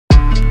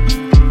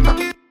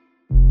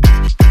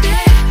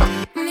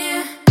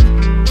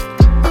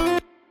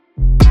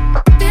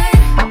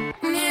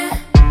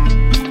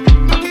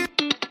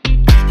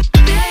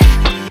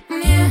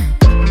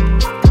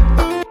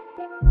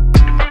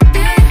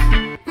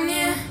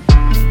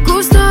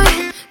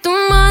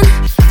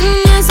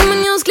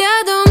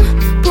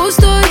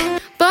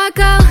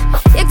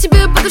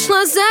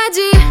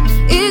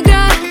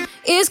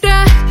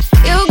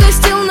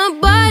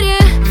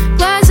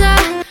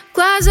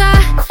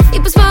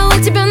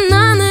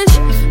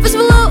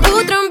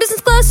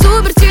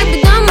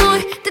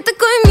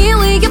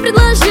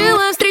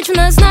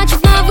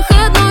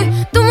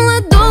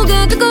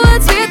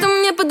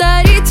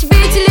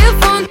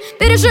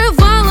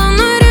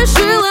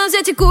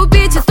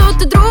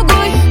кто-то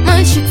другой.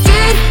 Мальчик,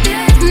 верь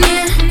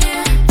мне,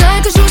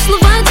 докажу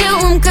слова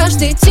делом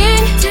каждый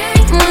день.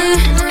 Мы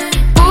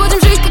будем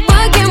жить как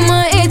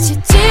богема, эти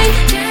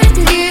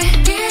деньги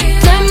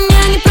для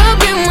меня не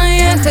проблема.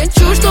 Я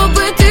хочу,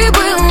 чтобы ты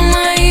был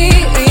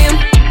моим.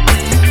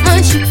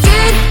 Мальчик,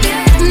 верь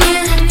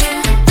мне,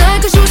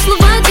 докажу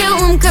слова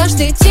делом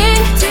каждый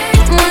день.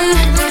 Мы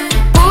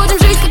будем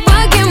жить как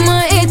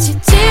богема, эти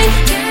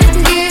деньги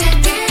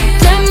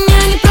для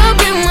меня не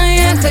проблема.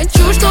 Я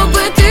хочу, чтобы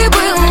ты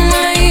был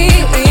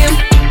моим.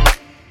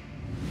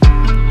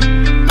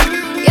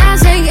 Я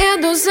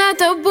заеду за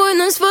тобой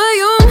на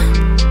своем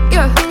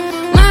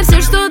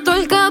Мерсе, что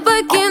только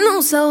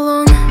покинул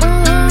салон.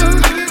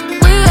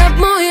 Мы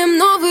обмоем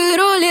новый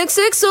Rolex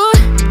XO,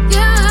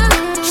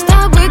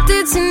 чтобы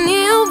ты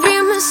ценил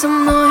время со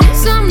мной.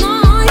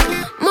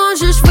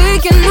 Можешь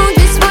выкинуть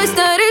весь свой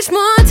старый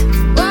шмот.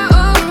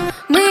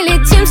 Мы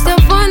летим с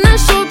тобой на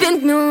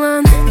шопинг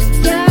Милан.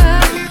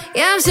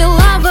 Я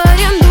взяла в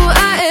аренду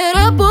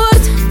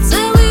аэропорт,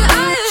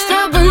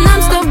 чтобы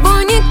нам с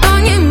тобой никто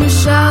не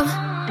мешал.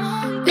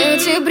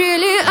 Эти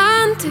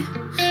бриллианты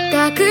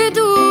так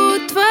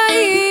идут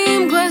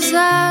твоим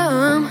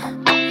глазам.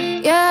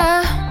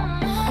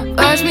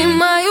 Возьми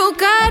мою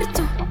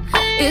карту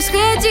и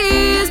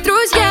сходи с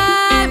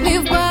друзьями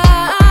в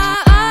бар.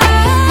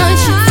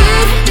 Мальчик,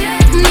 верь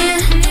мне,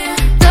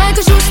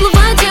 докажу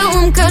слова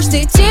делом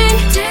каждый день.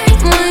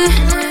 Мы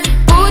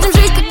будем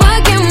жить как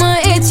богема,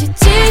 эти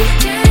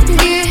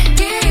деньги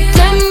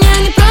для меня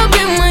не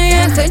проблема.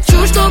 Я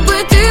хочу, чтобы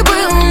ты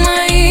был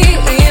моим.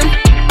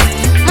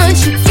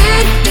 Мальчик,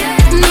 верь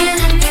мне,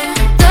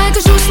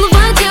 докажу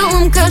слова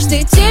делом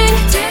каждый день.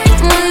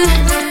 Мы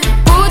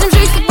будем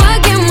жить как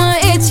богема,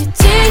 эти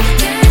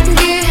деньги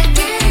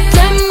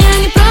для меня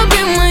не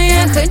проблема.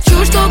 Я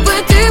хочу, чтобы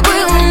ты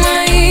был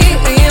моим.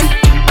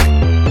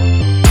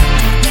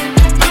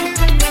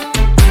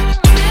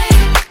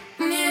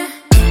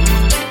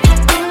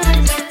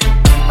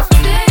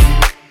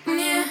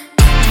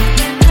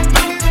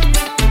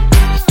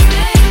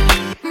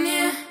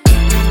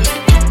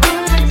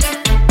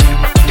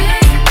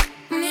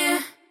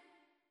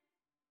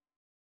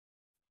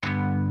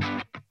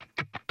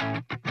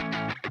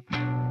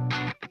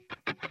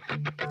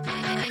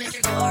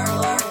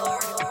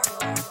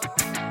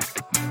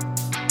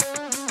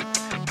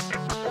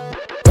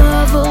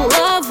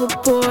 Лава,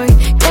 бой,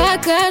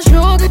 как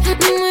ожог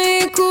на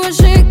моей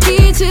коже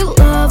китель.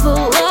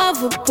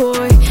 Лава,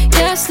 бой,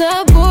 я с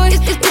тобой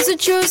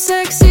изучу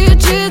секси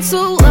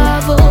джитсу.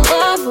 Лава,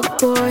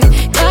 бой,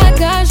 как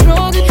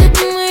ожог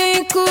на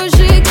моей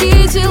коже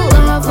китель.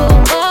 Лава,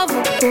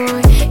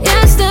 бой,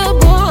 я с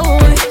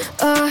тобой.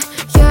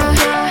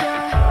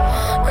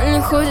 Они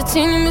ходят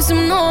тенями за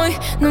мной,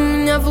 но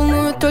меня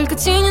волнуют только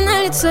тени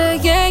на лице.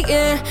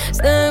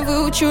 Знаю,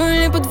 выучу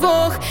или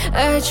подвох,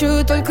 а я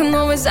чую только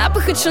новый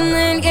запах от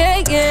Шанель.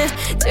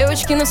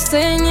 Девочки на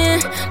сцене,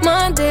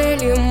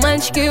 модели,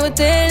 мальчики в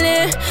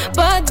отеле,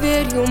 под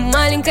дверью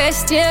маленькая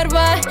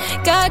стерва,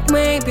 как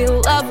Мэйби.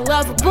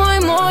 Лава, бой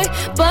мой,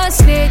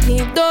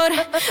 последний вдох,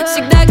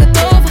 всегда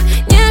готова.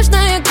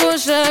 Нежная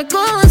кожа,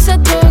 голос от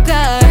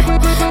Бога.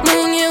 Мы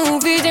не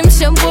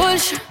увидимся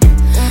больше.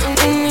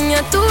 У меня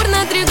тур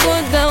на 3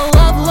 года.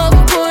 Лава,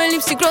 бой,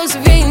 липстик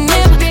розовее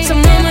небо. Со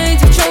мной мои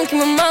девчонки,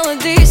 мы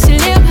молодые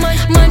селеб.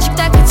 Мальчик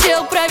так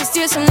хотел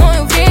провести со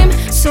мною время.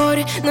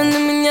 Сори, но на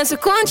меня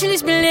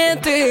закончились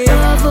билеты.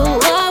 Лава,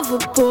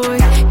 бой,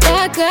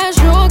 как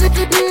ожог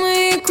на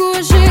моей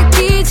коже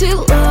китель.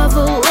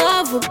 Лава,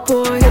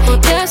 бой,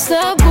 я с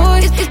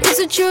тобой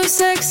изучу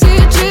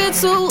секси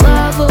джитсу.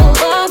 Лава,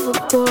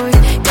 бой,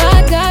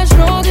 как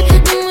ожог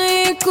на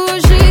моей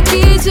коже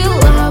китель.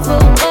 Лава,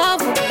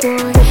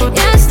 бой,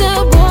 я с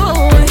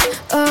тобой.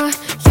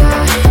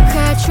 Я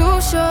хочу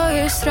все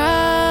и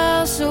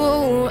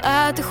сразу,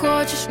 а ты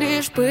хочешь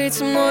лишь быть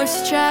со мной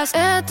сейчас.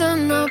 Это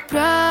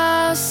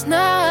напрасно,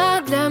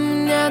 для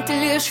меня ты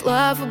лишь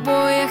лава,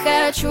 бой. Я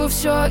хочу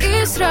все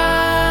и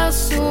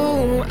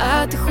сразу,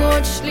 а ты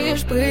хочешь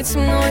лишь быть со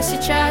мной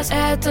сейчас.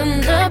 Это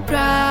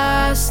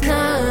напрасно,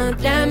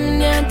 для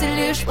меня ты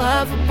лишь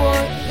лава,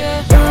 бой.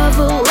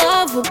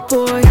 Лава,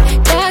 бой,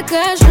 как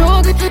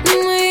ожог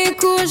на моей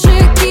коже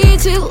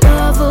китель.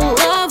 Лава,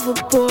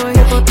 бой,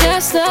 я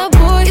с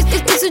тобой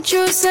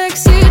изучу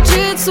секси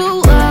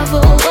джитсу.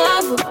 Лава,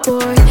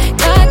 бой,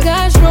 как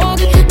ожог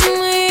на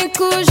моей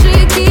коже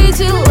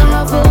китель.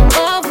 Лава,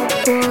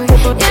 бой,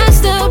 я с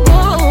тобой.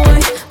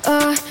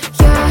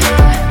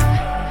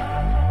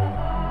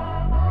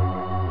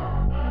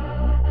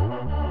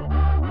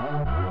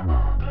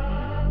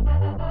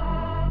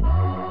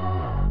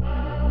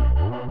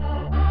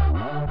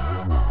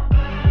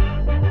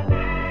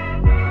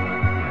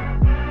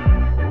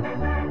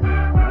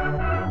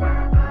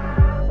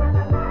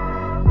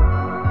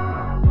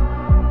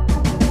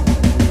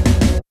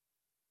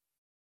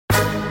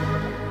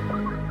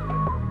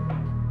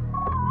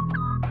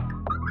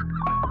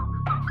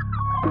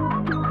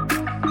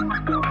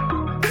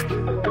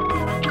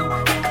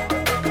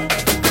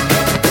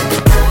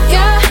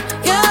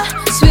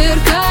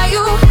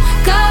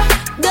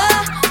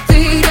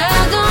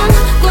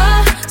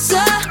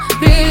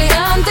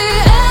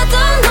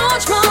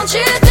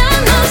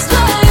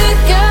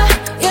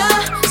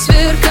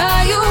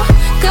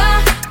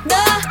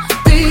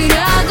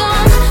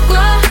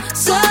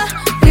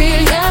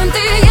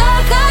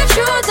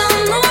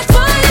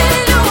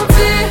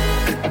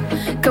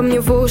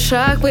 в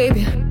ушах,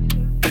 бэйби,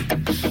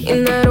 и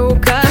на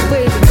руках,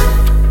 бэйби.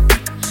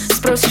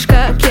 Спросишь,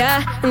 как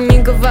я, они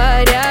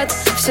говорят,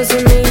 все за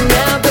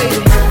меня,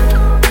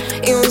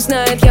 бэйби. И он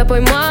знает, я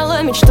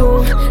поймала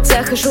мечту.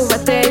 Захожу в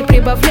отель,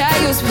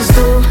 прибавляю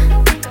звезду.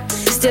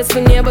 С детства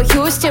не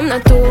боюсь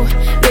темноту,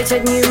 ведь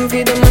одним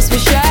видом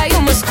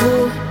освещаю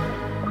Москву.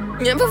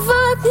 Небо в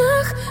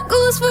огнях,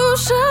 голос в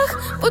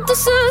ушах, будто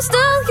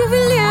создал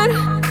ювелир.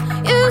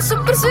 Я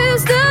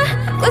суперзвезда,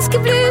 глазки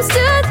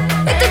блестят,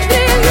 и так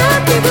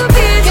приятно не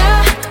губить.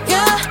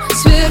 Я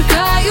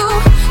сверкаю,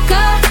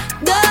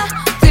 когда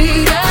ты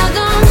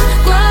рядом.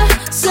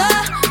 Глаза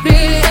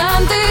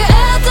бриллианты,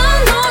 эта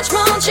ночь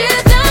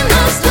молчит для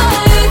нас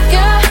двоих.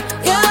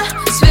 Я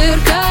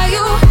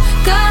сверкаю,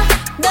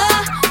 когда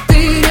ты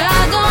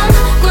рядом.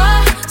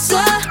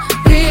 Глаза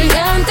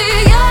бриллианты,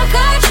 я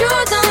хочу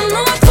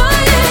тонуть в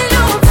твоей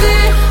любви.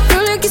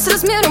 Кролики с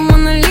размером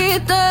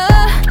монолита,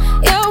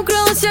 я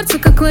украла сердце,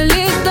 как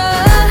Лолита.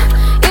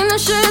 И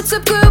наша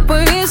цепкая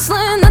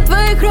повисла на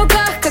твоих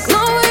руках, как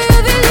новая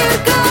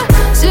ювелирка.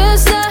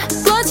 Звезда,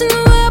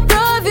 платиновые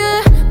брови,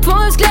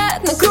 твой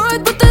взгляд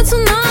накроет будто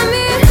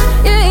цунами.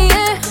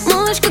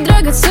 Малышка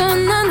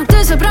драгоценна, но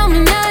ты забрал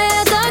меня, и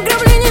это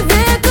ограбление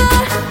века.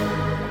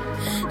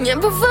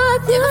 Небо в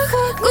огнях,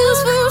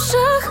 голос в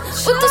ушах,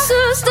 будто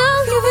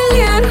создал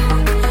ювелир.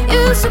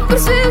 Я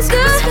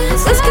суперзвезда,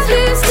 глазки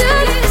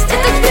блестят, и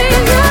так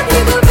приятно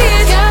не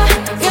губить.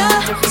 Я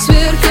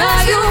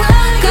сверкаю,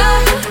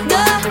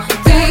 когда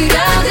ты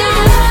рядом.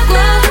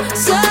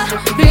 Глаза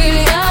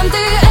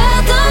бриллианты,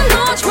 эта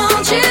ночь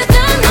молчит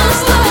для нас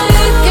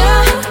двоих.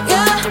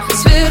 Я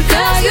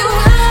сверкаю,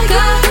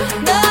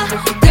 когда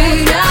ты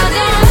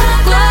рядом.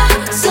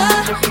 Глаза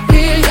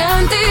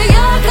бриллианты,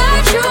 я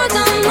хочу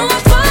тонуть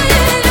в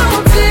твоей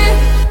любви.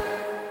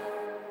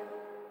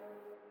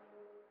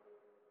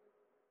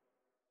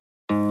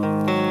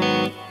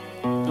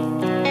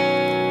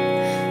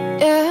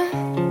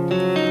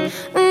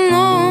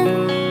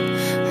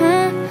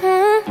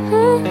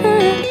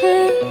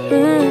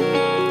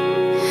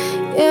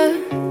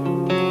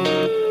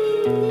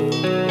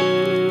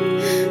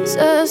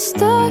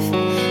 Заставь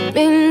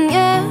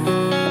меня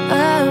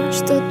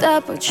что-то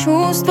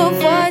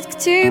почувствовать к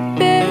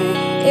тебе.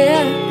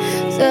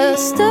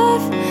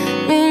 Заставь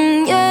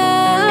меня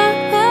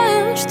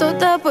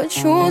что-то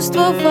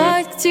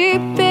почувствовать к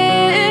тебе.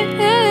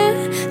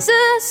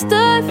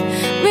 Заставь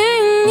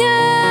меня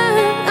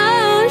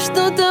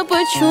что-то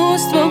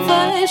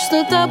почувствовать,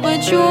 что-то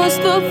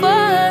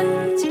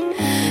почувствовать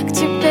к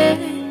тебе.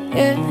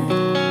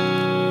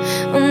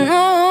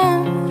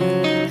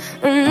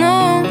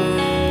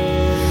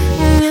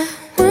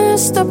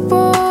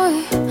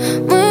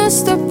 Мы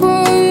с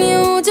тобой не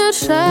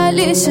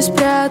удержались и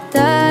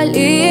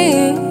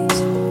спрятались.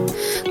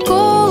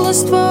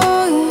 Голос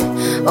твой,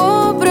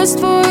 образ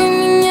твой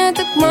меня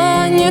так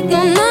манит,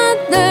 но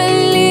надо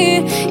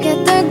ли? Я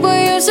так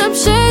боюсь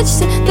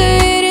обжечься,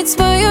 доверить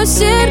свое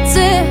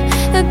сердце.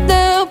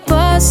 Это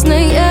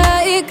опасная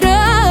игра.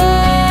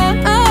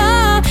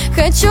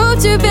 Хочу в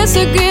тебе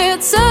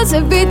согреться,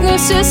 забить на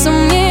все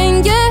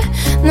сомнения,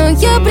 но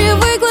я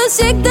привыкла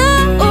всегда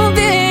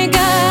убегать.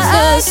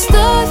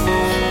 Заставь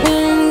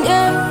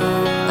меня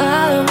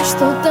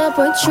что-то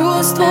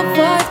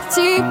почувствовать к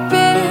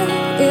тебе.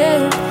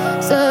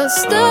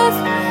 Заставь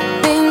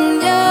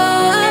меня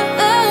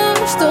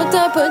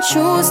что-то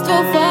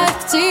почувствовать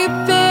к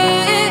тебе.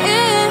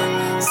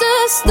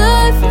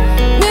 Заставь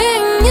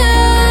меня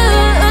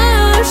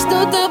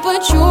что-то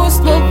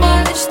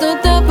почувствовать,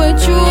 что-то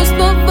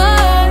почувствовать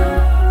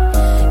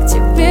к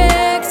тебе,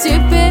 к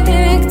тебе,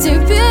 к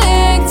тебе,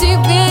 к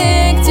тебе,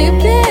 к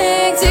тебе,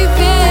 к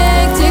тебе,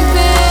 к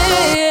тебе.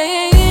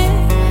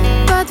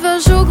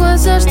 Подвожу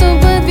глаза,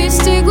 чтобы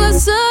отвести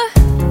глаза.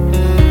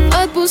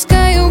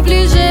 Отпускаю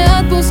ближе,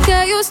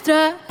 отпускаю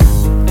страх.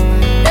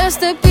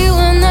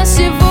 Растопила нас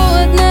всего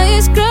одна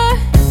искра.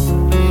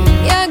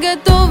 Я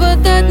готова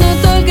дать, но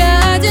только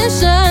один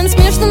шанс.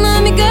 Между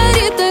нами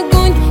горит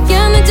огонь,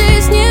 я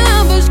надеюсь, не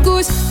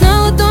обожгусь.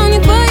 На ладони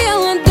твоя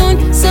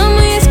ладонь,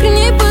 самый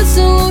искренний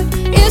поцелуй.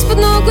 Из-под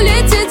ног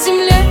улетит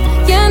земля,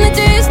 я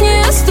надеюсь,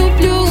 не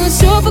оступлю.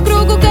 Все по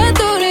кругу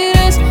который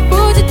раз,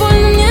 будет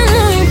больно мне,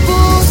 но и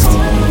пусть.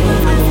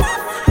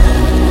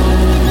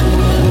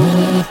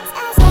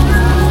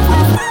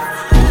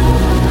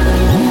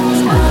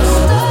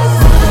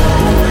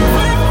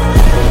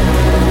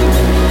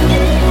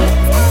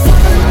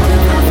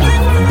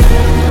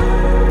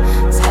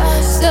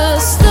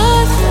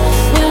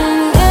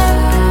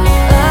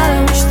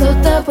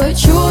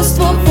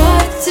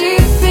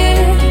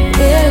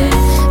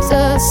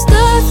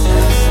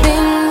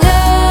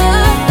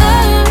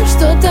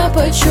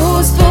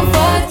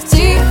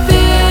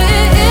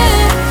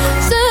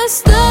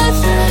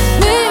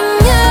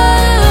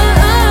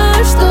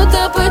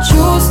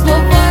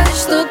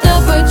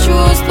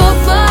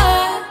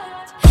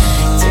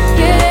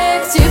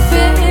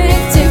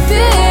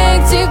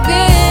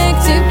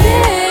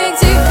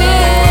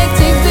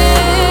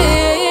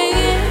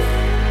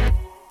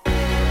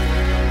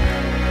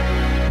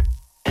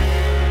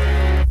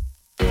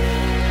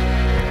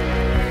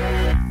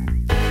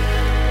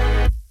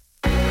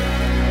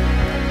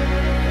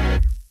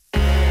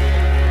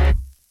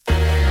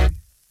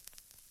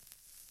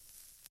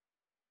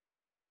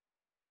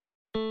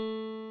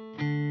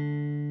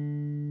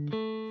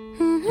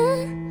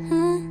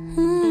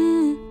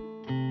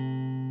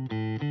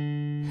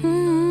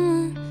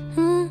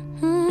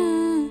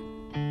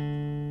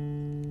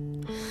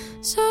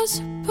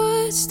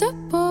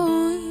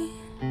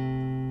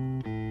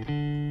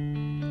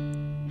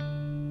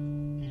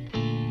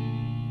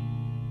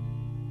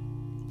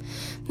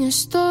 Мне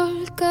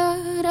столько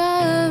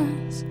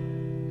раз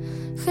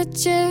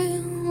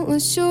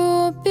хотелось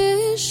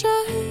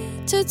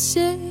убежать от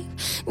всех,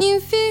 не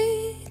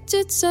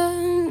видеться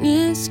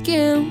ни с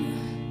кем.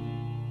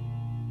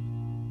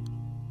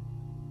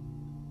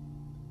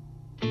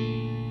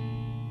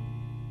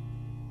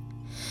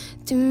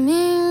 Ты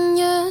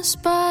меня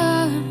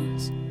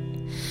спас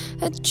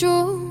от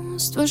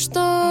чувства,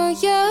 что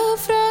я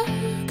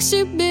враг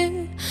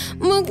себе,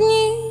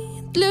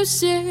 магнит для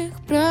всех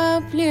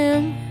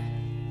проблем.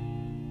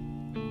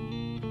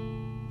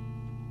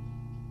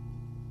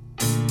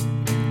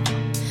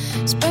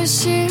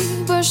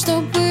 Спасибо,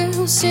 что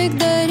был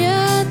всегда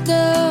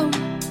рядом,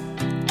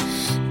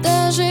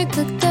 даже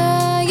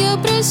когда я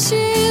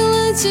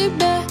просила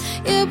тебя,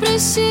 я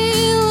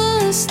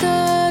просила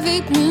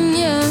оставить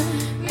меня.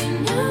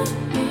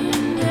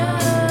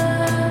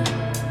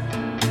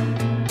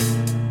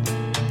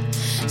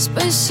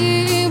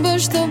 Спасибо,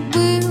 что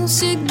был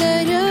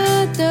всегда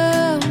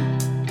рядом,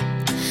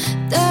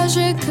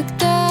 даже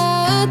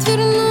когда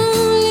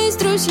отвернулись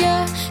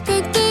друзья,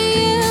 когда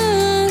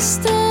я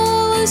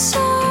осталась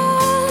одна.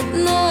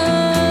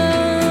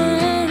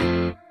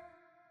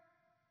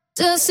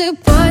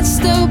 Засыпать с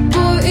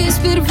тобой с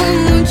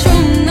первым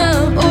лучом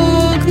на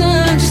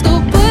окнах,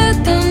 чтобы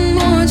эта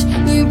ночь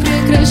не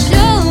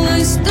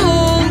прекращалась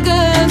долго.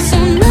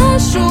 Всю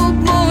нашу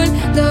боль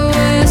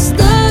давай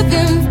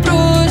оставим в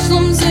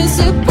прошлом.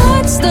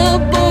 Засыпать с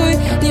тобой,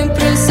 не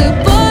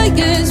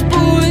просыпаясь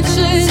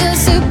больше.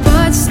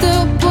 Засыпать с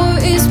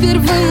тобой с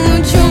первым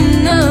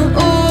лучом на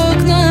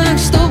окнах,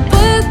 чтобы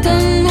эта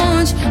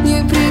ночь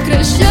не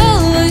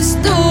прекращалась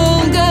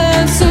долго.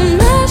 Всю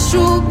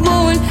нашу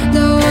боль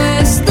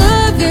давай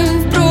оставим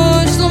в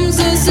прошлом.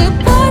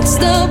 Засыпать с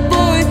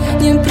тобой,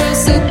 не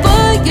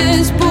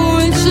просыпаясь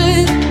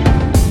больше.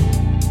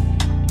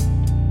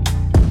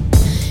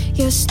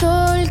 Я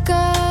столько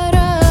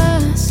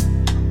раз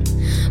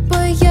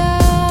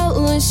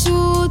боялась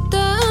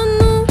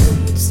утонуть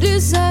в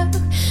слезах,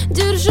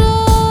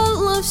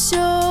 держала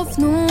все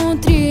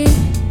внутри.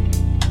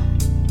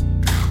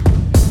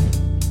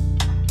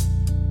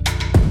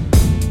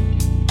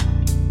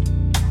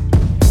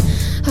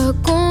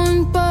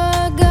 Огонь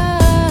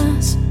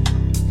погас,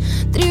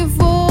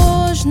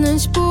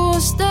 тревожность,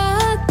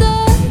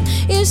 пустота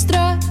и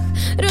страх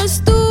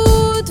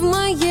растут в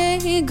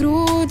моей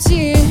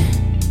груди.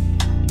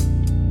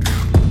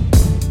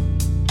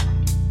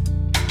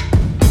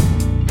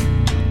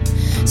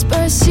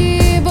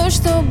 Спасибо,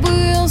 что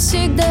был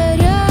всегда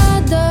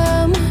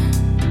рядом,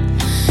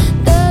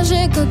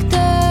 даже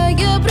когда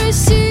я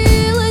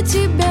просила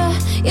тебя,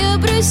 я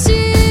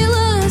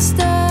просила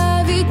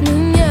оставить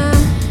меня.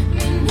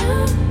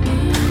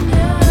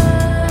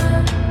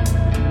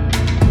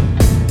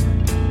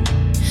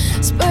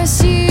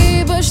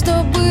 Спасибо,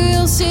 что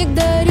был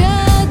всегда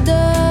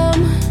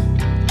рядом,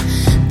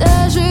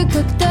 даже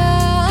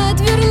когда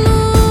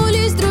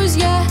отвернулись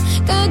друзья,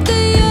 когда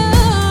я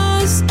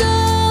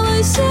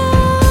осталась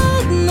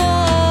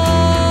одна.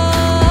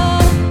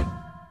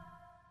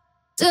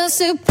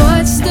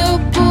 Засыпать с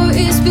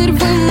тобой с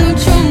первым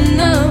лучом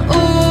на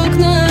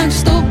окнах,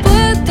 чтобы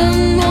эта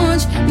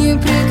ночь не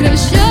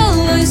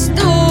прекращалась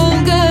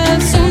долго.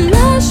 Всю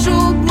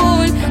нашу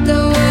боль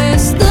давай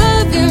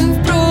оставим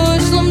в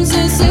прошлом.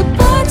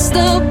 Засыпать с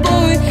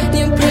тобой,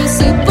 не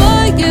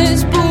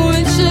просыпаясь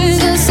больше.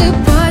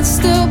 Засыпать с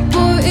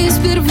тобой с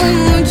первым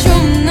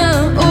лучом на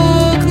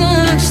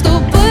окнах,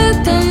 чтобы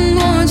эта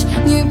ночь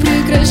не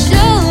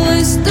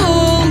прекращалась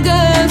долго.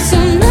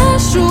 Всю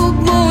нашу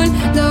боль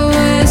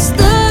давай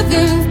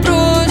оставим в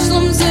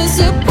прошлом.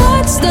 Засыпать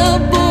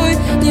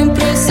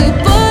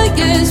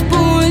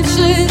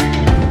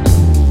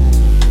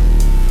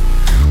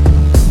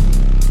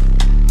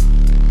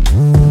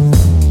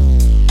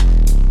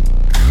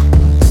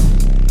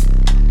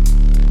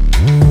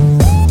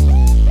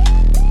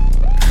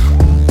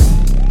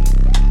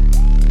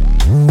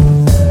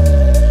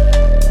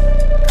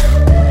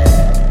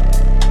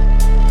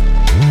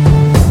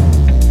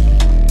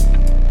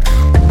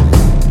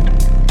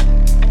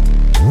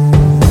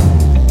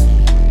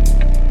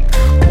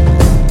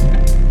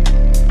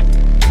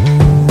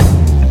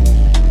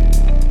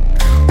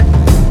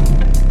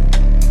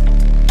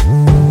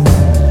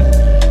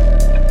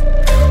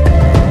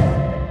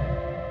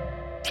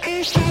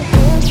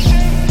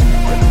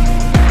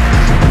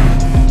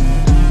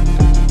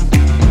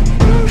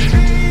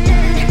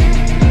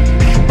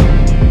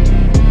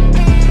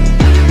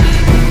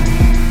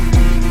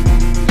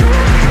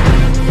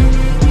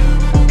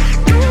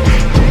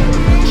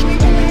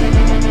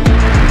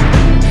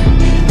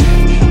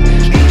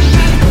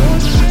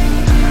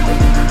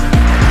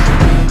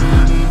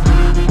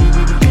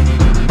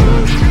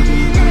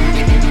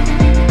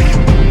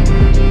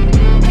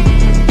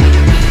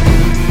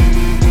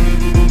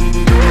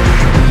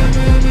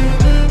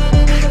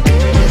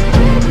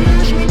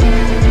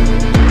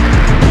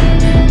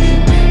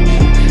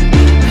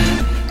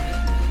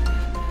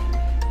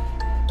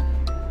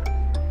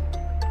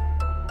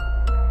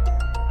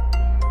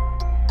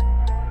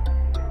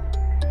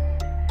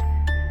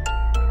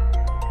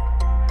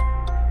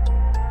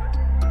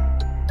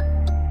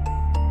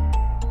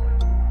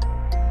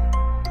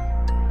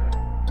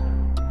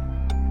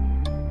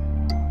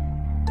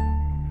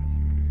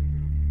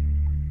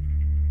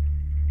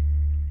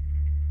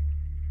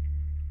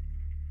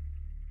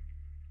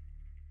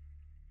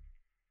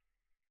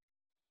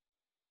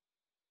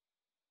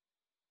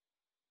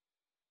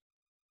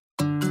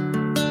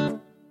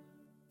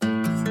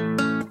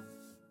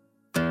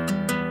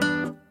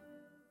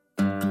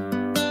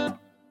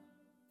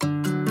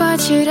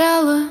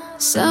потеряла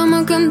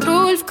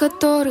самоконтроль, в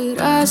который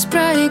раз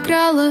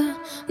проиграла,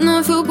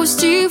 вновь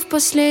упустив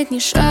последний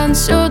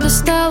шанс, все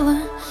достала.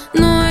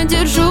 Но я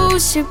держу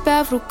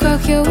себя в руках,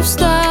 я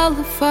устала,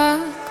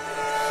 факт.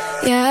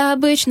 Я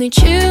обычный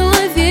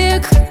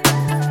человек,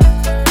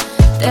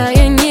 да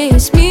я не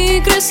из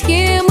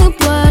микросхемы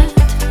плат,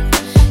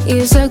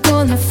 из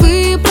законов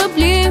и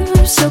проблем.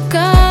 Все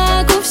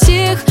как у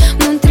всех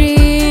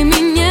внутри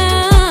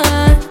меня.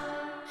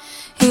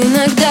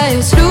 Иногда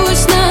я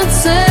злюсь на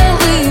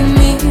целый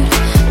мир,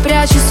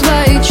 прячу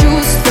свои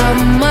чувства,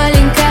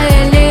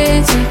 маленькая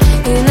леди.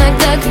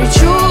 Иногда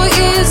кричу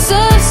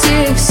изо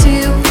всех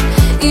сил,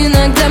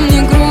 иногда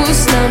мне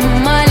грустно,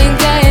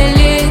 маленькая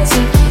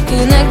леди.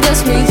 Иногда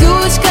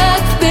смеюсь,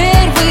 как в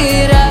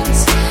первый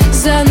раз,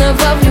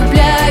 заново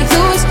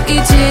влюбляюсь и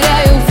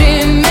теряю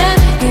время.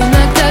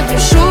 Иногда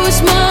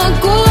грешусь,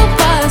 могу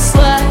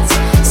послать,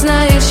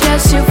 знаешь, я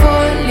всего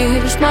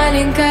лишь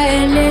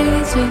маленькая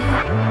леди.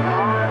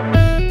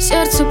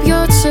 Сердце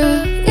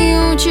бьется и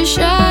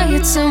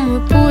учащается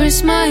мой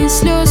пульс, мои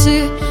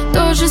слезы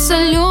тоже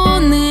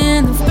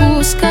соленые на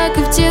вкус, как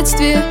и в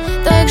детстве.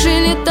 Так же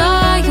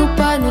летаю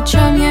по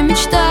ночам, я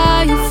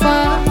мечтаю,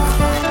 факт.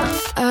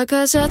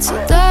 Оказаться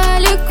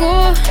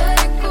далеко,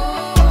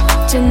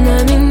 где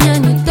на меня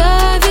не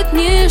давит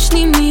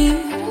внешний мир.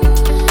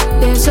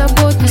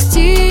 Беззаботность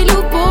и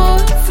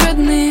любовь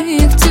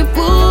родных,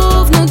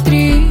 тепло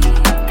внутри.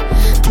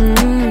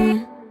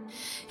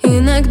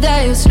 Иногда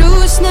я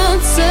злюсь на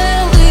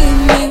целый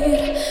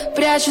мир,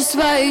 прячу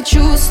свои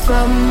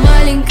чувства,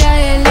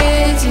 маленькая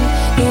леди.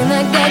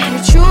 Иногда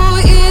кричу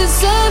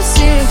изо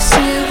всех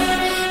сил,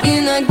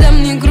 иногда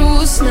мне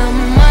грустно,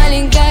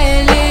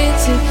 маленькая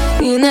леди.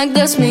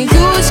 Иногда смеюсь,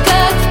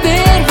 как в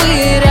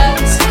первый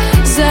раз,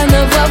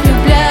 заново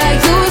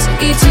влюбляюсь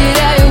и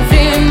теряю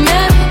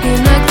время.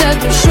 Иногда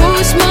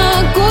грешусь,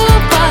 могу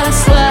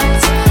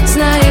послать,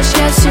 знаешь,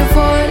 я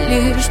всего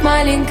лишь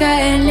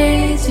маленькая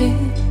леди.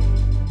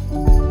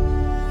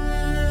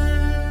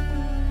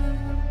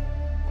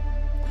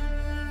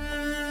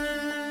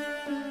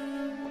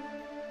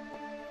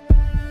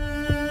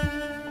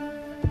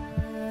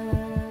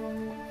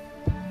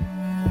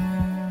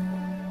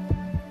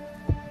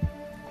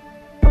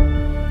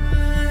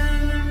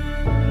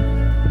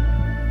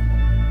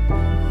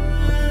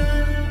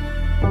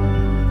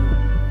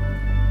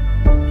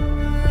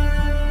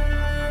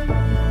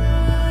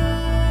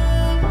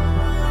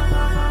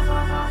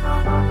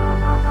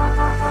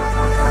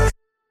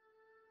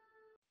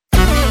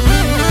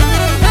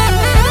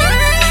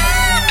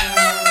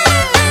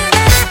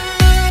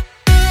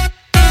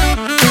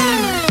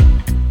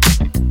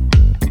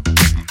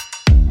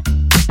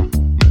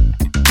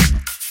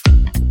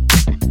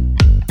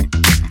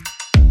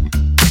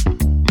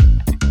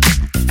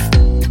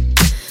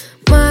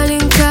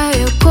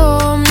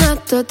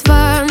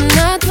 Два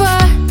на два,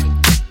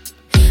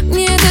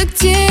 мне так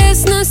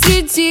тесно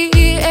среди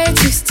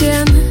этих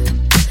стен.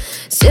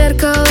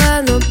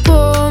 Зеркало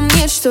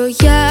напомнит, что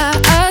я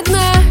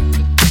одна.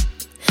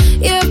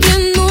 Я в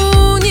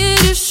плену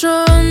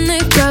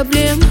нерешенных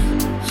проблем.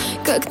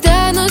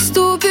 Когда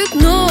наступит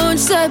ночь,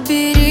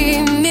 забери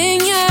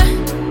меня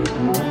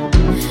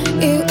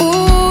и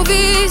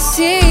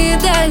увези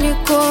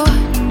далеко.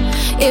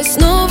 И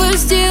снова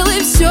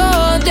сделай все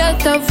для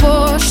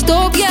того,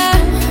 чтоб я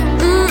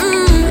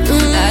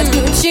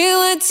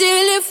отключила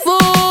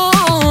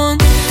телефон.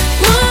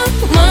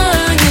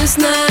 Мама не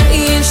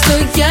знает, что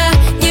я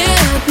не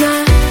одна.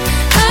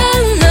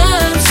 Она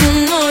всю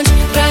ночь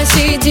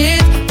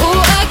просидит у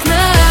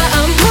окна. А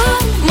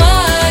мама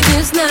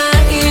не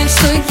знает,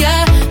 что я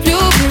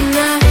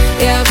влюблена.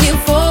 Я в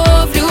него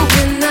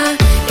влюблена.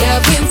 Я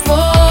в него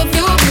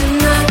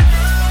влюблена.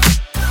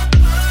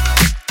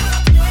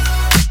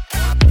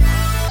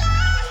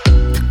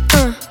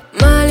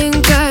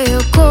 Маленькая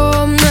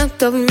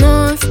комната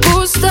вновь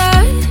пуста.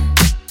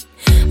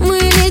 Мы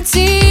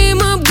летим,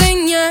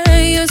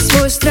 обгоняя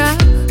свой страх.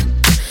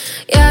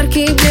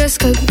 Яркий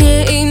блеск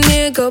огней и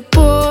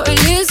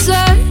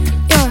мегаполиса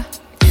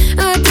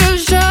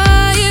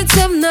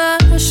отражается в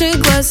наших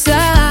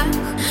глазах.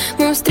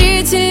 Мы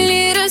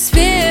встретили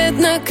рассвет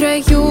на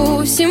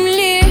краю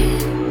земли,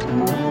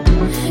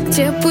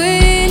 где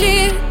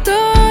были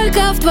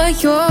только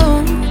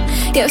вдвоем.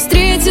 Я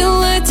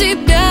встретила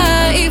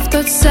тебя, и в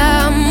тот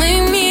самый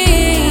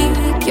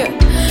миг я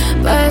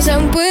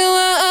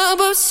позабыла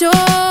обо всем.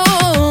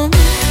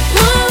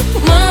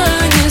 Мама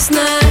не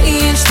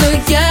знает, что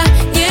я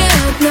не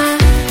одна.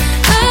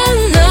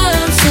 Она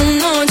всю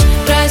ночь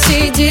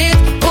просидит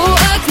у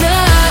окна.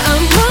 А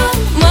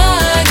мама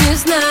не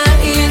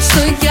знает,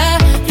 что я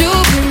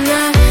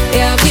влюблена.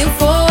 Я в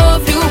него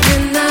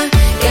влюблена.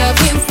 Я в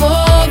него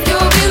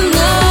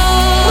влюблена.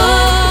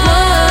 Мама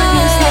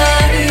не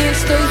знает,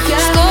 что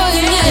я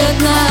не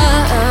одна.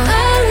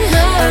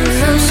 Она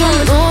всю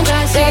ночь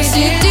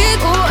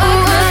просидит у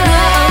окна.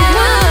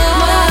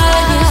 Мама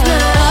не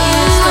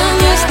знает, что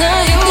не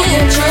знает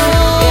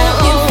ничего. Я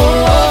в него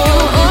влюблена.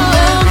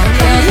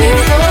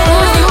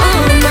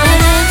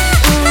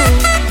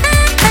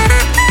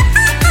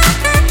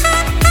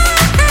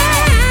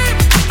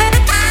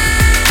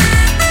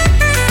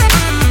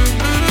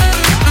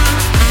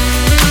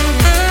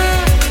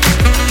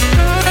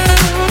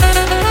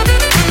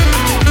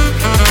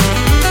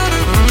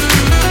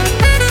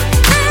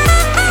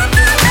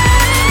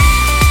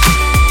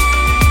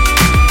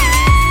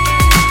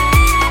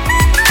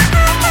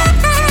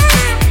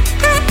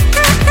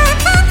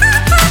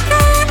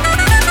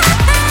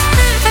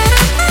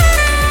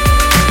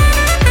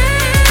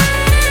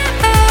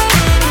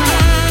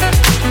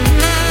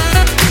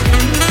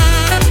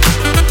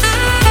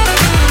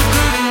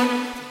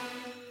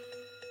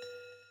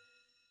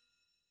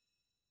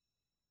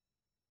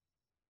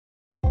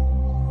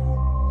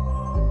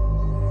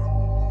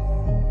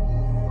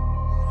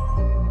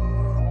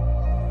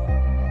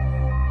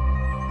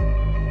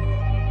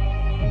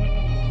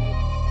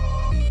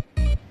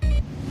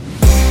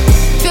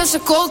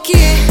 заколки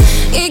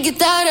и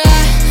гитара,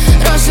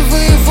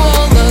 розовые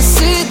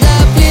волосы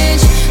до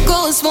плеч,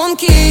 голос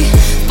звонкий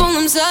в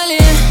полном зале,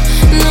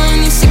 но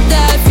не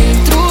всегда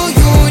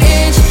фильтрую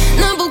речь.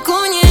 На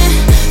балконе,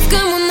 в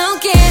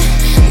коммуналке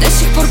до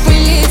сих пор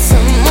пылится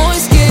мой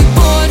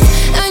скейтборд.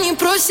 Они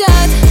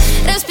просят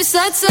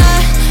расписаться,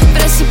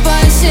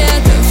 просыпаюсь,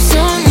 это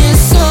все не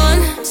сон.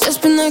 За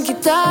спиной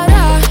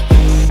гитара,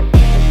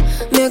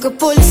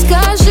 мегаполис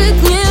скажет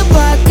мне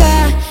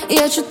пока.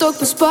 Я чуток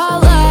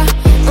поспала,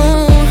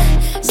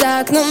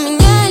 за окном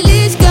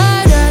менялись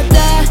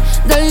города,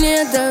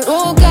 дальняя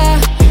дорога,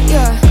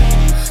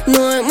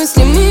 но и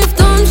мысли мы в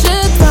том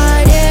же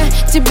дворе.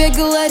 Ты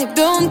бегала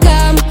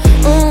ребенком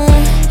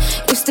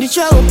и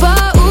встречала по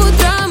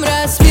утрам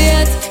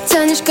рассвет.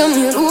 Тянешь ко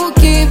мне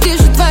руки,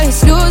 вижу твои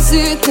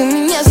слезы, ты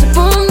меня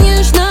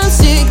запомнишь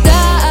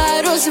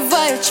навсегда.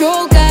 Розовая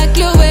челка,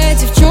 клевая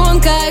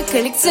девчонка,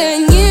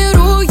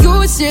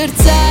 коллекционирую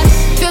сердца.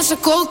 Две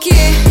заколки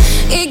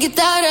и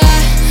гитара,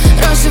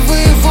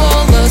 розовые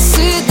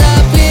волосы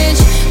до плеч,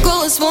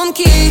 голос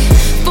звонкий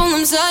в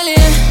полном зале,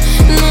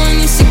 но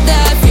не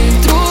всегда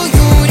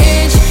фильтрую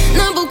речь.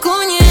 На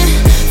балконе,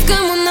 в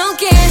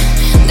коммуналке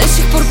до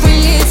сих пор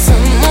пылится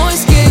мой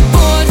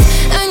скейтборд.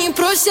 Они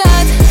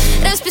просят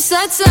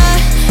расписаться,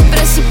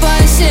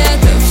 просыпаюсь,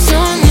 это все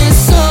не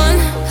сон.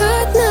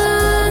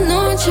 Одна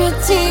ночь,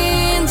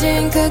 один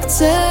день, как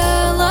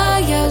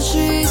целая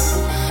жизнь.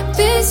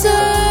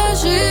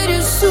 Пейзажи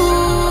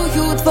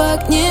рисуют в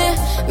окне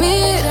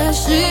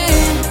миражи.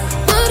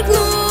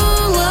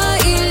 Моргнула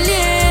и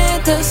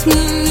лето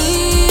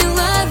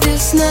сменила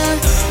весна.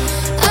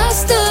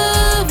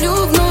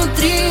 Оставлю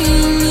внутри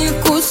не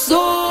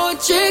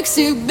кусочек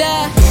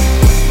себя.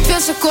 Две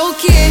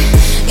заколки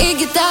и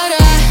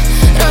гитара,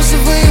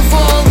 розовые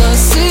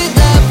волосы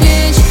до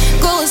плеч,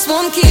 голос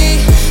звонкий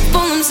в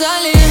полном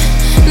зале,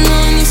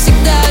 но не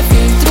всегда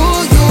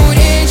фильтрую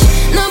речь.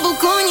 На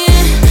балконе,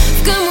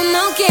 в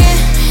коммуналке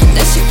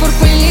до сих пор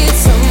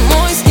пылится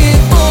мой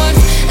скейтборд.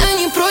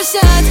 Они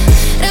просят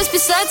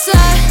расписаться,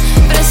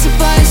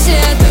 просыпаюсь,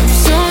 это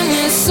все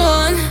не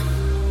сон.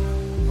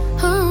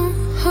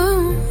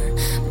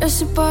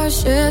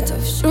 Просыпаюсь, это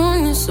все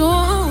не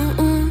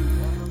сон.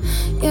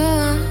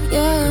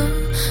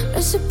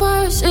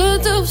 Просыпаюсь,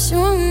 это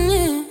все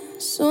не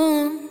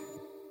сон.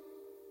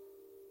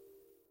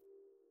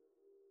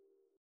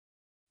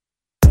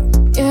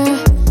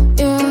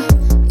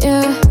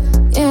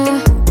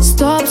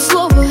 Стоп,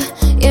 слово,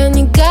 я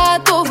не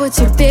готова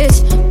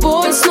терпеть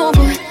боль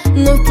снова.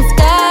 Вновь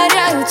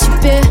повторяю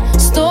тебе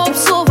стоп,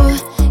 слово,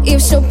 и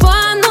все по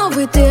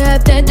новой. Ты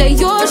опять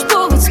даешь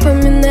повод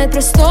вспоминать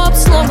про стоп,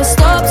 слово,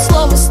 стоп,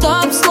 слово,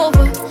 стоп,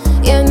 слово.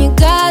 Я не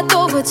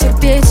готова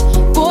терпеть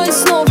боль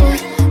снова.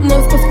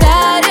 Вновь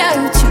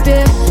повторяю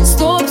тебе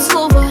стоп,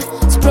 слово.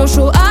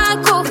 Сброшу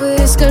оковы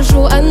и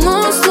скажу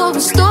одно слово.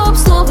 Стоп,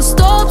 слово,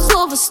 стоп,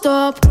 слово,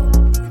 стоп.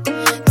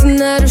 Ты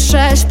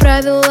нарушаешь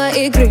правила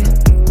игры.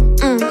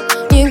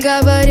 Не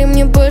говори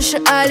мне больше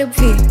о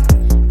любви,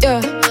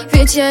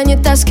 ведь я не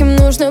та, с кем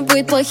нужно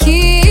быть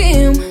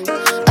плохим,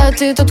 а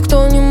ты тот,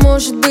 кто не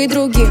может быть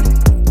другим.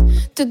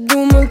 Ты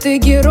думал, ты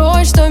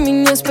герой, что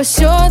меня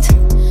спасет,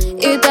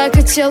 и так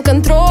хотел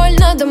контроль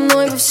надо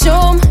мной во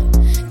всем,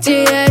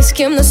 где я и с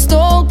кем на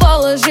стол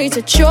положить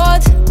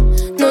отчет.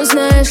 Но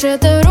знаешь,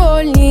 эта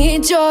роль не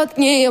идет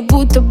мне. Я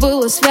будто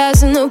было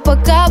связано,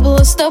 пока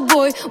была с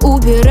тобой.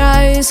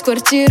 Убираю из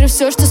квартиры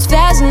все, что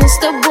связано с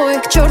тобой.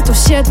 К черту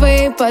все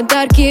твои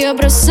подарки, я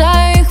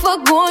бросаю их в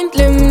огонь.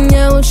 Для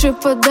меня лучший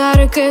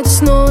подарок — это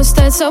снова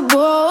стать собой.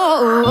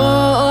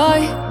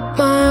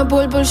 Моя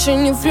боль больше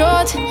не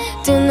врет.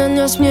 Ты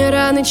нанес мне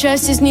раны,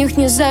 часть из них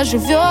не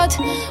заживет.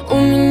 У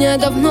меня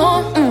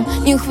давно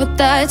не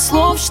хватает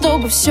слов,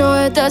 чтобы все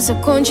это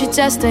закончить.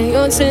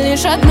 Остается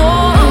лишь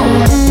одно.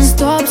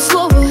 Стоп,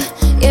 слово,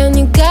 я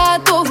не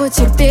готова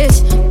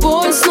терпеть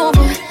боль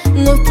снова.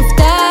 Вновь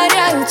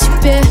повторяю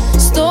тебе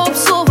стоп,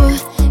 слово,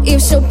 и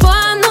все по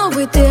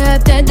новой. Ты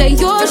опять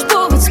даешь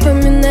повод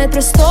вспоминать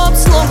про стоп,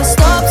 слово,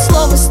 стоп,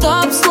 слово,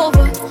 стоп,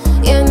 слово.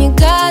 Я не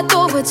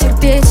готова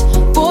терпеть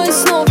боль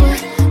снова.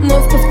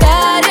 Вновь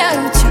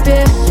повторяю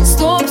тебе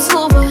стоп,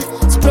 слово.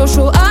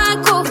 Сброшу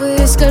оковы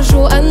и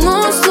скажу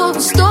одно слово.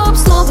 Стоп,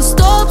 слово,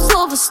 стоп,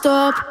 слово,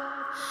 стоп.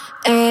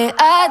 Эй,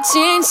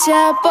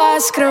 оденься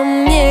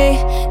поскромней,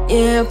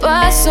 не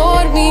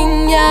позорь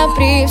меня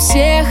при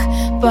всех.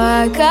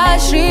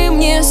 Покажи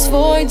мне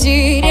свой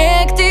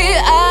директ и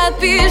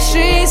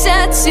отпишись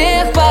от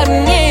всех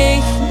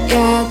парней.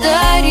 Я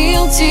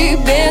дарил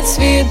тебе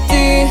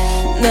цветы,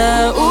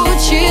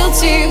 научил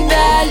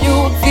тебя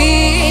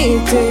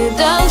любви. Ты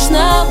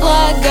должна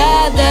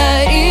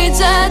благодарить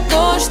за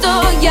то,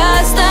 что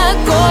я с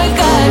такой,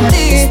 как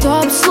ты.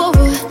 Стоп,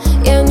 слово,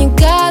 я не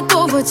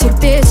готова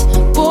терпеть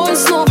боль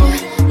снова.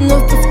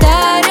 Вновь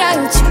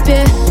повторяю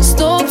тебе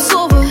стоп,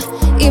 слово,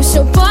 и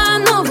все по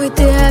новой.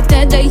 Ты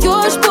опять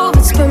даешь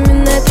повод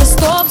вспоминать про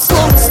стоп,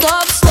 слово,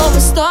 стоп, слово,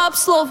 стоп,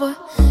 слово.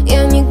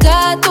 Я не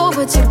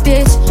готова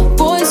терпеть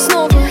боль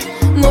снова.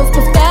 Вновь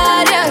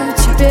повторяю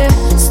тебе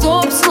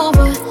стоп,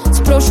 слово.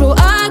 Сброшу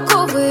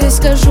оковы и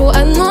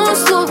одно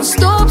слово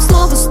стоп,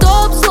 слово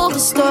стоп, слово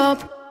стоп.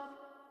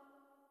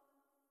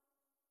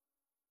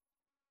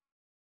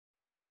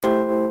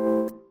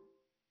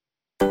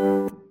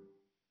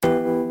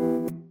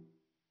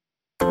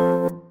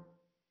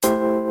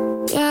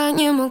 Я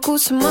не могу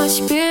сама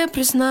себе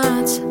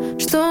признаться,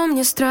 что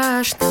мне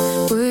страшно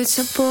быть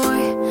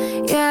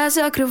собой. Я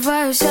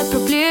закрываюсь от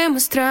проблем и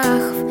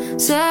страхов,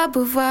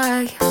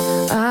 забываю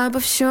обо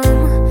всем.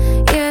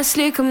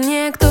 Если ко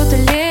мне кто-то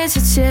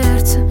лезет в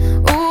сердце,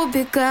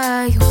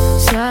 убегаю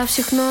со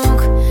всех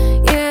ног.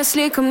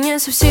 Если ко мне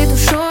со всей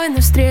душой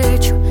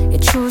навстречу, я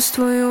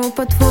чувствую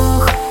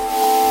подвох.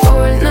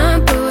 Больно,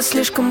 было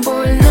слишком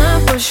больно,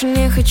 больше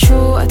не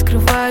хочу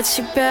открывать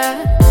себя.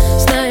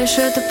 Знаешь,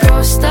 это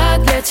просто,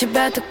 для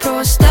тебя так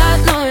просто,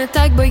 но я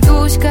так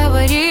боюсь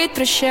говорить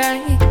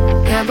прощай.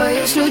 Я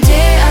боюсь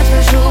людей,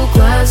 отвожу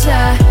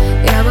глаза.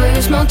 Я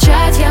боюсь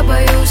молчать, я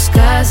боюсь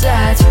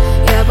сказать.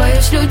 Я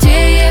боюсь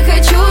людей, я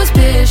хочу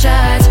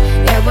сбежать.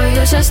 Я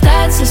боюсь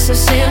остаться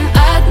совсем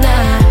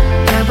одна.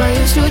 Я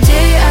боюсь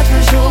людей,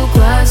 отвожу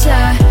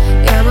глаза.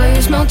 Я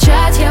боюсь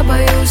молчать, я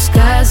боюсь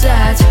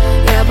сказать.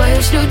 Я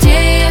боюсь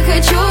людей, я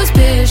хочу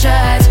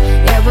сбежать.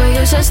 Я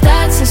боюсь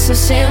остаться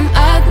совсем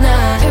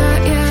одна.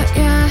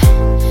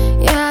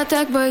 Я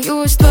так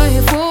боюсь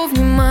твоего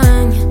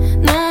внимания,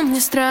 но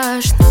мне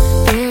страшно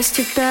без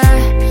тебя.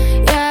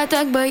 Я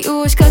так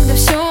боюсь, когда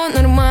все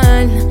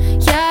нормально.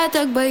 Я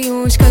так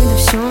боюсь, когда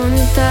все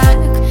не так.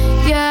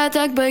 Я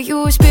так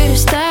боюсь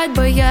перестать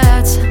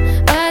бояться,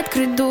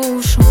 открыть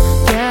душу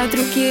для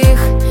других.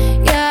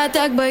 Я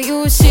так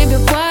боюсь себя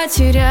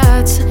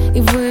потеряться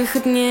и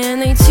выход не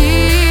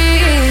найти.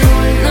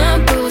 Больно,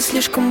 было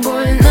слишком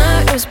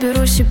больно,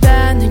 разберу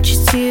себя на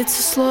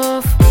частицы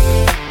слов.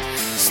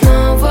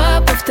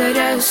 Снова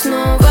повторяю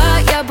снова.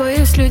 Я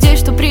боюсь людей,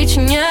 что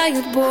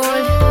причиняют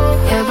боль.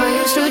 Я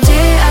боюсь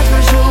людей,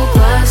 отвожу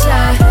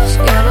глаза.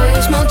 Я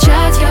боюсь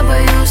молчать, я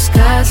боюсь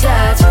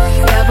сказать.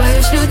 Я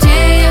боюсь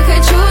людей, я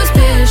хочу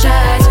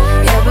сбежать.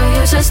 Я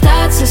боюсь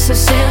остаться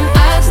совсем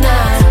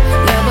одна.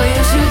 Я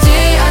боюсь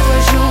людей,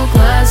 отвожу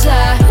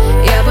глаза.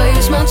 Я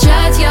боюсь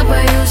молчать, я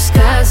боюсь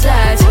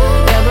сказать.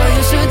 Я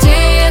боюсь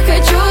людей, я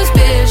хочу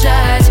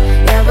сбежать.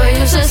 Я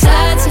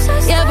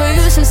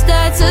боюсь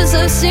остаться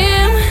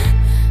совсем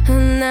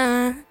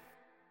одна.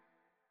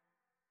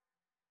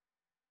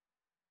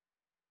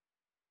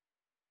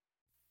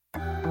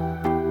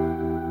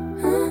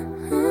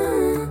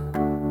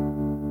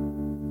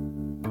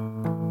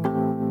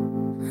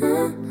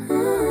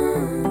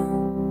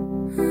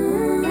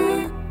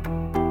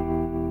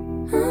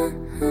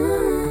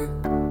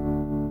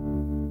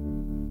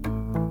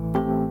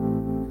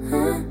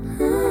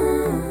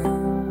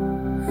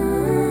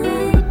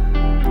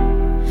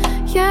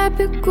 Я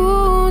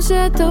бегу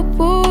за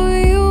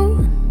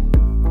тобою,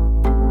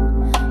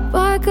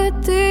 пока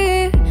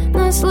ты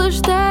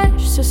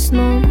наслаждаешься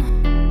сном,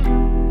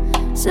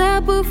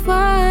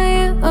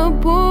 забывая о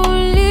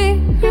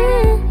боли.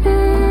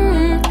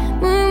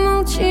 Мы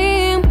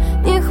молчим,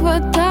 не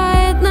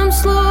хватает нам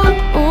слов.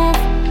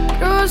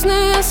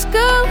 Грозный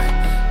оскал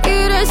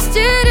и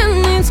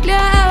растерянный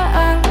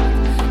взгляд.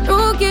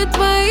 Руки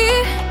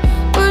твои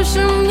больше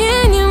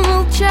мне не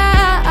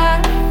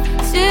молчат.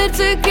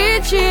 Сердце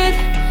кричит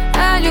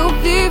о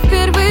любви в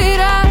первый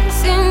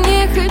раз. Я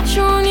не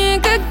хочу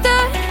никогда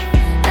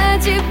о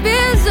тебе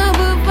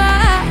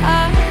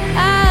забывать.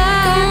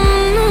 Кому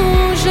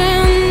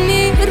нужен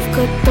мир, в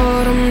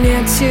котором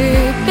нет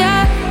тебя,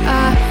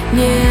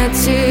 нет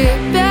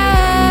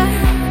тебя?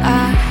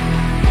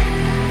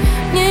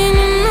 Мне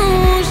не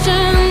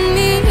нужен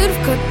мир, в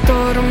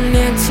котором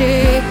нет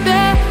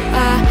тебя,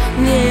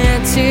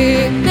 нет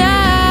тебя.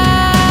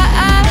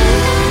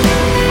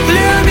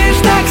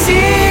 Любишь так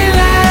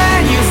сильно,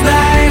 не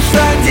знаешь,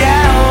 что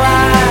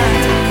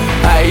делать.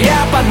 А я,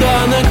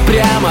 подонок,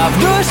 прямо в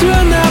душу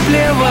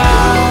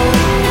наплевал.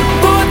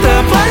 Будто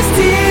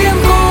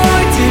пластинку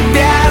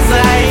тебя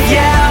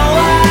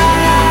заела.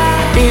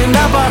 И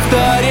на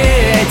повторе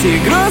эти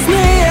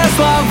грустные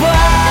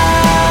слова.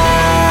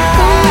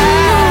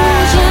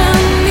 Нужен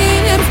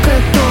мир, в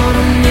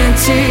котором нет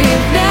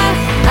тебя,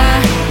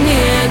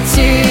 нет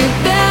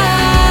тебя.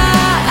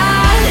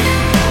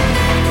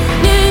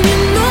 Мне не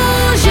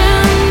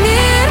нужен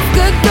мир, в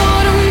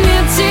котором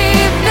нет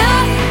тебя,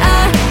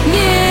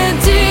 нет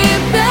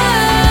тебя.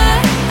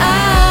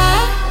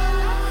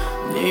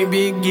 Не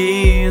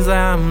беги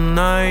за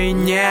мной,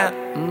 нет.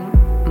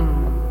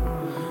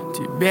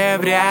 Тебе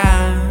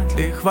вряд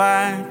ли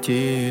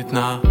хватит,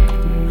 но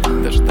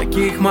даже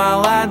таких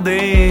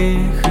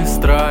молодых и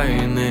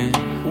стройных.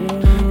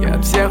 Я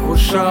от всех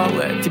ушел,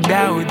 и от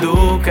тебя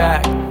уйду,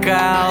 как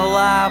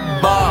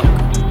колобок.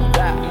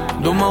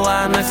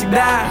 Думала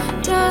навсегда,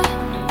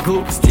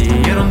 глупости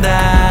и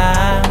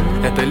ерунда.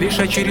 Это лишь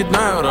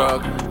очередной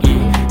урок,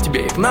 и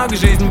тебе их много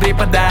жизнь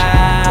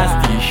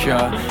преподаст еще.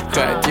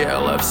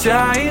 Хотела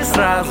все и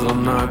сразу,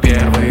 но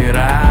первый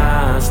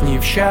раз не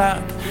в счет.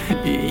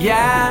 И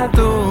я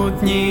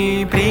тут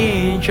ни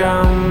при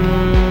чем.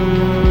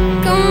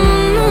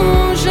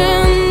 Кому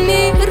нужен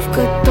мир, в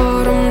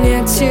котором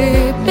нет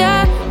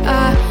тебя,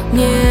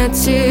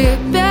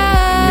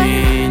 тебя.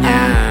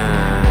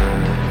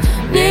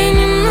 Мне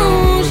не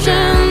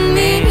нужен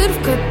мир, в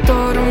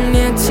котором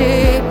нет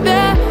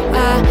тебя,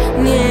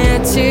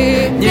 нет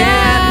тебя. Нет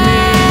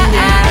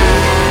меня.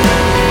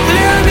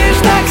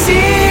 Любишь так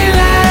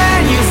сильно,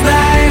 не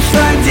знаешь,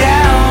 что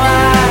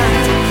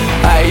делать,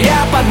 а я,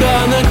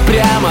 подонок,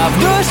 прямо в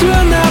душу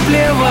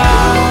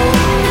наплевал,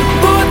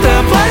 будто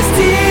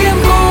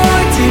пластинку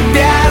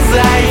тебя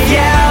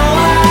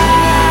заела.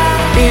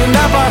 И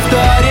на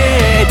повторе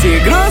эти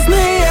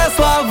грустные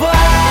слова.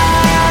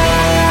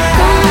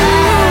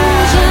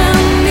 Нужен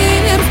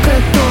мир, в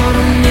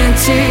котором нет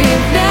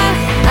тебя,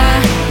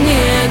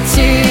 нет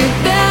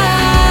тебя.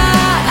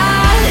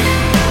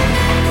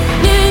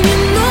 Мне не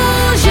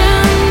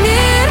нужен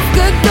мир, в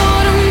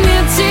котором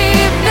нет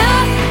тебя,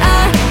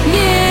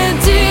 нет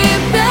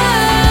тебя.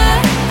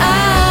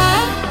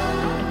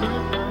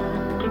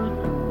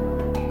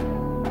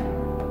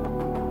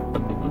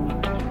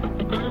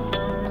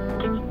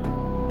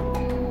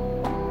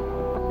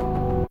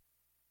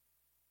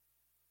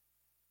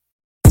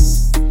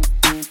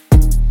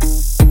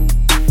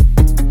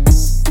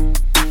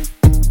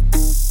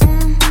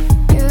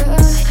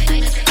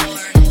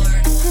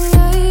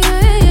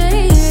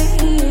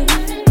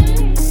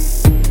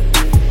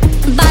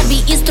 Барби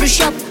из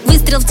трущоб,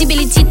 выстрел в тебе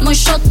летит мой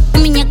шот. У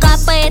меня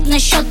капает на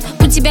счет,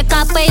 у тебя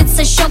капает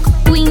со щек.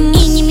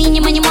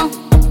 Мини-мини-манимо,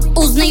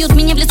 узнают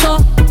меня в лицо.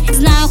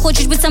 Знаю,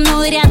 хочешь быть со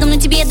мной рядом, но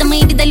тебе до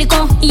моей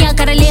далеко. Я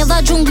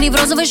королева джунглей в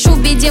розовой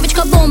шубе,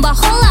 девочка-бомба,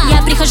 хола.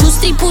 Я прихожу с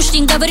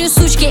трипушник, говорю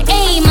сучке: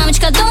 эй,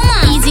 мамочка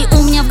дома? Иди,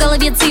 у меня в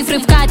голове цифры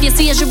в капе,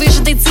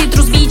 свежевыжатый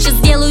цитрус, бичес.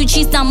 Сделаю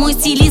чисто, мой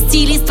стилист,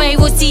 стилист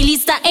твоего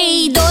стилиста.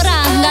 Эй,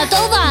 Дора,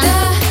 готова?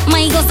 В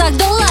моих глазах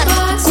доллар,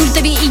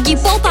 культовее Игги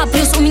Попа,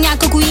 плюс у меня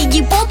как у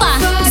Игги Попа.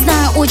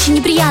 Знаю, очень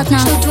неприятно,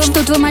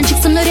 что твой мальчик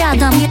со мной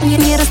рядом.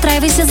 Не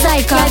расстраивайся,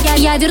 зайка,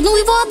 я верну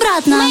его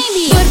обратно.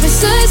 Барби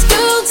Size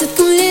Girl,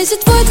 детка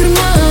лезет в твой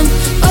карман.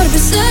 Барби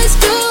Size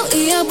Girl,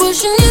 и я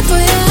больше не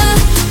твоя.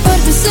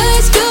 Барби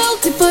Size Girl,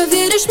 ты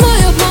поверишь в мой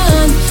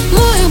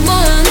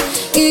обман,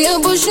 и я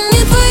больше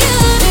не твоя.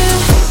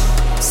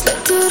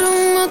 След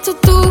аромата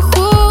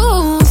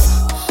духов,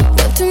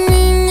 да ты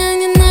меня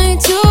не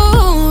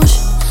найдешь.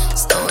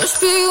 Снова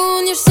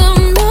шпионишь за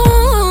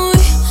мной,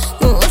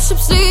 но лучше б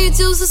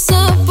следил за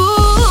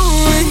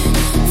собой.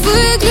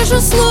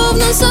 Выгляжу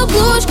словно с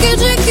обложки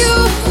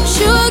GQ,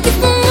 щеки в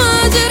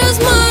помаде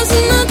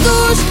размазана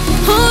тушь,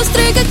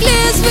 острый как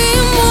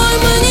лезвие мой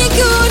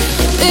маникюр.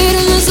 Дверь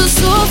на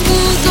засовку,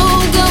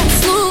 долго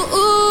усну.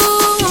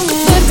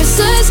 Барби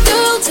Size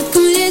Girl, детка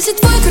лезет в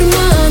твой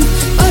карман.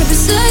 Барби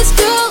Size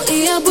Girl, и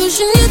я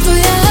больше не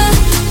твоя.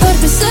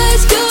 Барби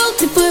Size Girl,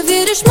 ты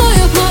поверишь в мой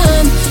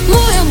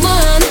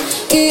обман,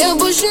 и я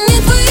больше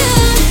не твоя.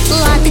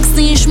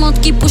 Латексные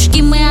шмотки,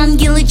 пушки, мы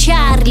ангелы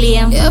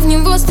Чарли. Я в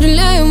него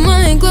стреляю,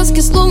 мои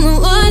глазки словно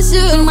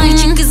лазер.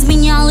 Мальчик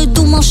изменял и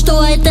думал,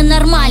 что это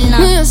нормально.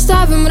 Мы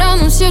оставим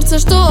рану в сердце,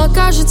 что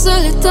окажется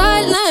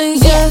летальной.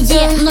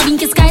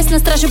 Новенький скайс на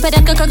страже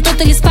порядка, как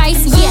Тотали Спайс.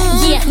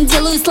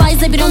 Делаю слайс,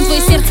 заберем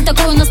твое сердце,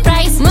 такой у нас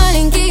прайс.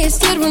 Маленькие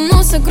стервы,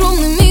 но с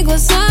огромными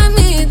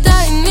глазами.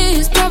 Да,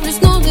 имею, справлюсь,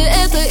 но ты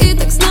это и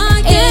так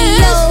знаешь.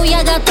 Йоу,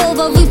 я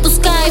готова,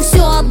 выпускаю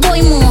всю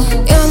обойму.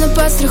 Я на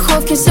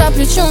подстраховке, за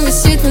плечом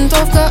висит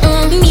винтовка.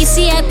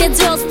 Миссия 5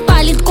 звезд,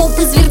 палит коп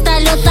из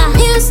вертолета.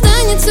 Не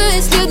останется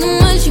и следа,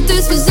 мальчик,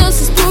 ты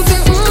связался с профи.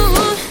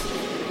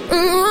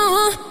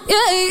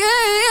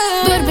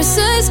 Барби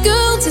Size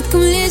Girl, детка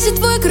лезет в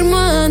твой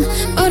карман.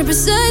 Барби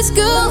Size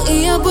Girl,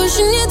 и я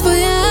больше не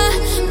твоя.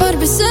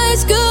 Барби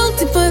Size Girl,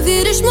 ты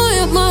поверишь в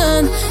мой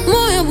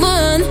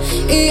обман,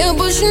 и я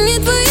больше не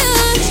твоя.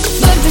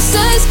 Барби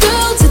Size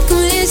Girl, детка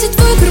лезет в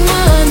твой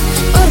карман.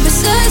 Барби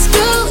Size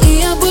Girl, и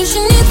я больше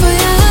не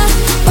твоя.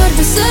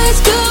 Барби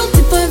Size Girl,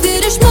 ты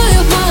поверишь в мой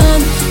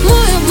обман,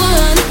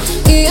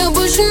 и я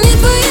больше не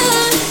твоя.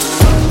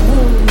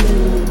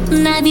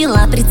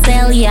 Навела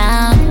прицел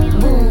я,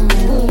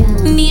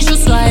 вижу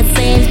свою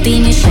цель, ты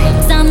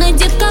мишень. За мной,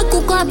 детка,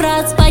 кукла,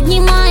 брат,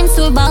 поднимаем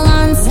свой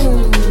баланс.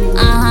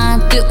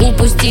 Ага, ты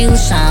упустил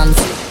шанс.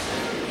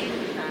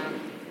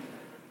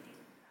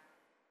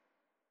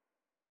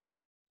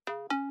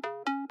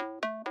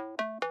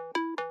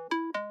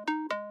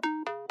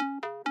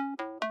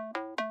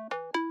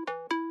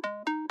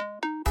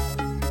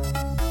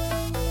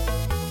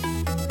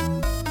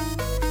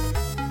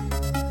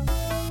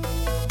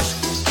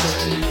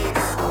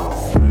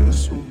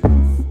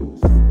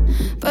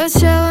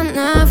 Подсела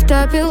на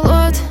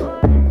автопилот,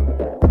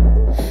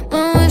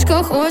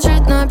 малышка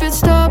хочет на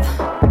пит-стоп.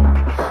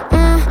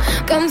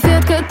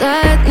 Конфетка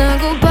тает на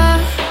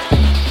губах.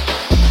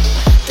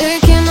 Ты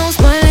кинул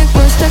смайлик в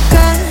мой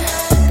стакан.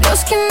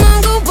 Блески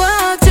на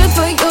губах, где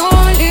твое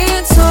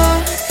лицо?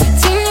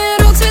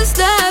 Тени рук,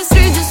 звезда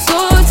среди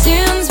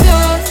сотен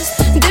звезд.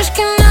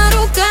 Дышки на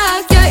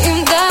руках, я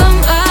им дам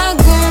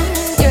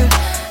огонь,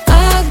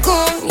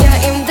 огонь, я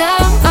им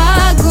дам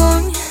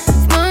огонь.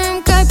 В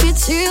моем капе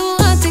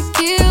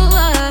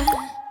текила,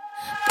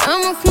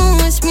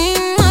 промахнулась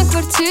мимо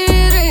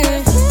квартиры.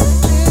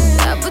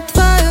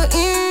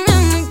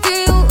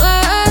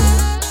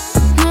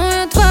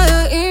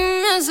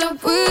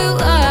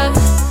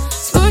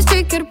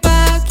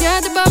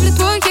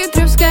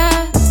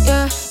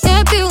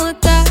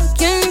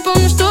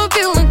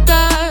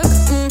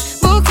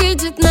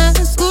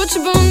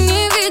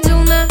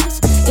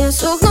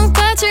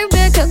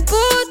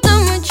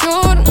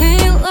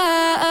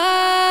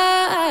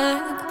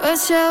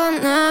 села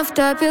на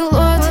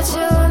автопилот.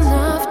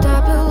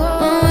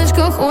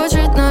 Малышка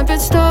хочет на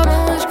пит-стоп.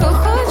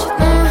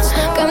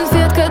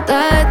 Конфетка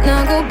тает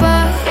на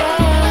губах.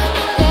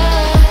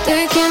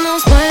 Ты кинул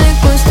смайлик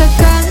в мой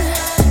стакан.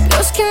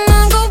 Блески на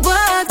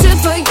губах, где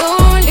твое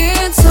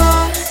лицо.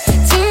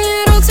 Тени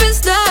рук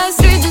звезда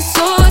среди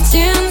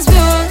сотен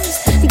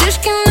звезд.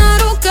 Дышки на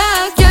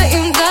руках, я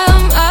им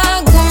дам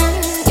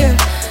огонь.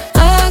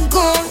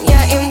 Огонь,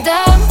 я им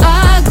дам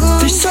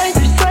огонь.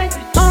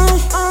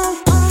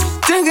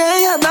 Ты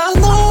я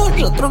давно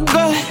уже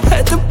другой,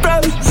 это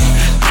правда.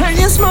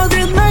 Они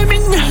смотрят на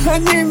меня,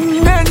 они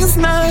меня не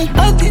знают.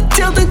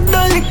 Отлетел так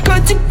далеко,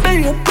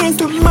 теперь я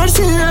просто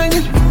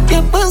марсианин.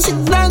 Я был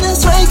всегда на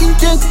своих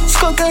идеях,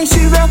 сколько я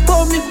себя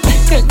помню.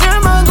 Я не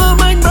могу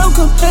быть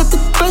броком, это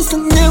просто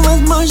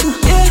невозможно.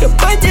 Я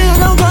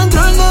потерял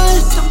контроль, но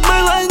это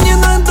было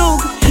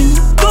ненадолго. Я не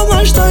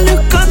думал, что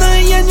легко, но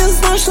я не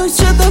знал, что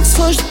все так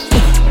сложно.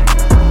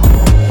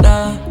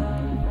 Да,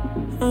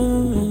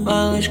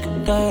 малышка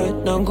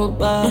тает на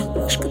губах.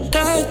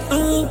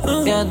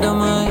 Я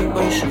думаю,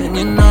 больше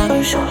не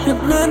надо.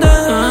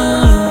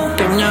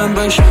 Ты мне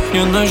больше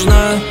не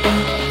нужна.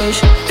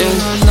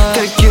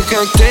 Таких,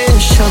 как ты,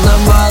 еще на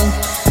бал.